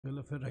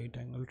of a right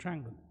angle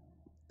triangle.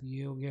 तो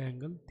ये हो गया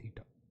angle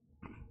theta.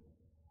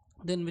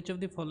 Then which of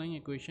the following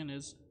equation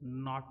is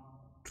not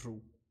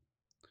true?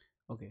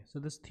 Okay, so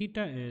this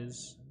theta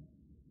is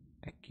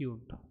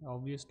acute.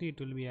 Obviously it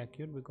will be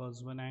acute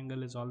because one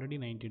angle is already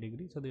 90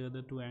 degrees, so the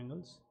other two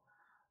angles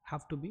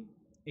have to be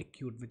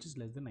acute, which is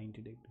less than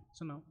 90 degrees.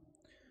 So now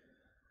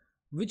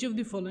which of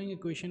the following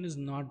equation is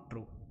not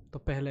true? तो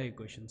पहला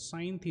equation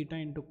sin theta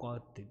into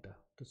cot theta.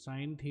 तो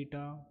sin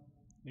theta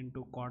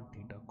into cot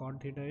theta.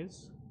 Cot theta is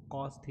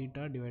cos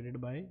theta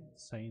divided by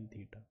sin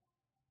theta.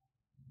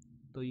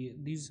 तो ये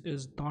this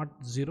is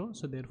not zero,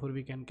 so therefore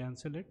we can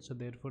cancel it. So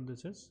therefore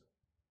this is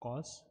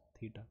cos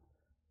theta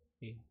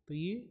a. तो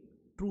ये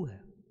true है,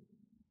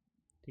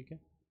 ठीक है.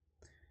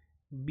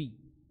 B,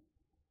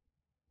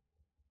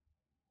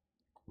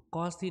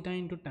 cos theta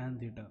into tan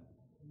theta.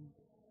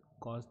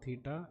 Cos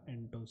theta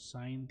into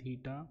sin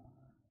theta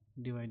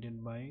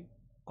divided by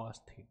cos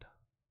theta.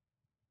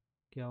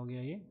 क्या हो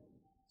गया ये?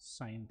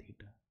 sin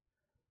theta.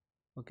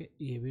 Okay,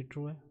 ये भी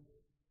ट्रू है.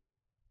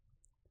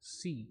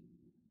 C,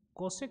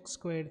 cosec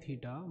square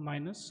theta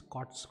minus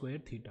cot square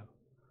theta.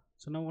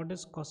 So now what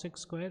is cosec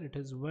square? It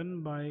is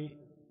 1 by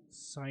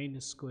sin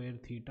square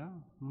theta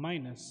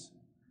minus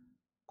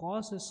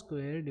cos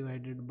square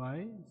divided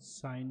by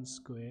sin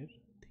square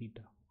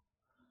theta,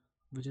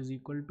 which is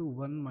equal to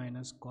 1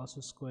 minus cos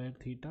square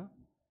theta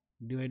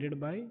divided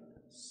by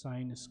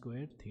sin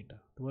square theta.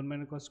 तो 1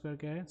 minus cos square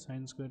क्या है?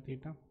 sin square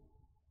theta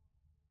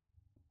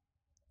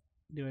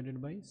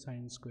divided by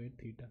sin square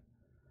theta.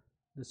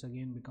 This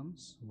again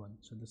becomes 1.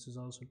 So this is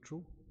also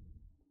true.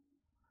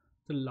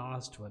 The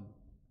last one,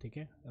 ठीक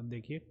है. अब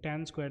देखिए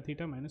tan square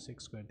theta minus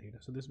sec square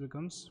theta. So this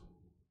becomes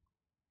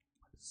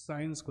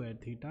sin square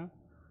theta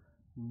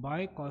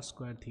by cos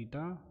square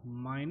theta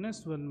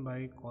minus 1 by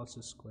cos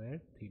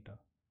square theta.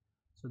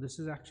 So this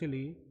is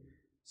actually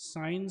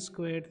sin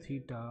square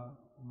theta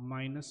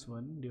minus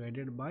 1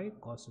 divided by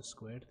cos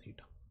square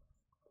theta.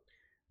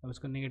 अब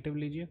इसको negative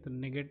लीजिए, तो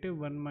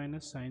negative 1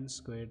 minus sine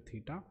square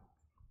theta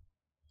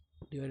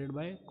divided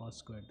by cos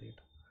square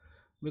theta.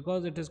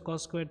 Because it is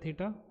cos square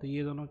theta, तो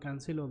ये दोनों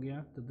cancel हो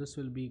गया, तो this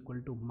will be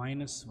equal to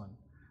 -1.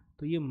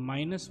 तो ये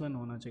 -1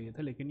 होना चाहिए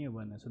था, लेकिन ये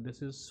 1 है. So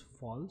this is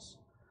false.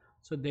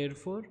 So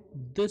therefore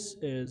this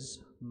is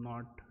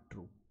not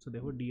true. So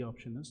therefore D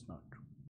option is not true.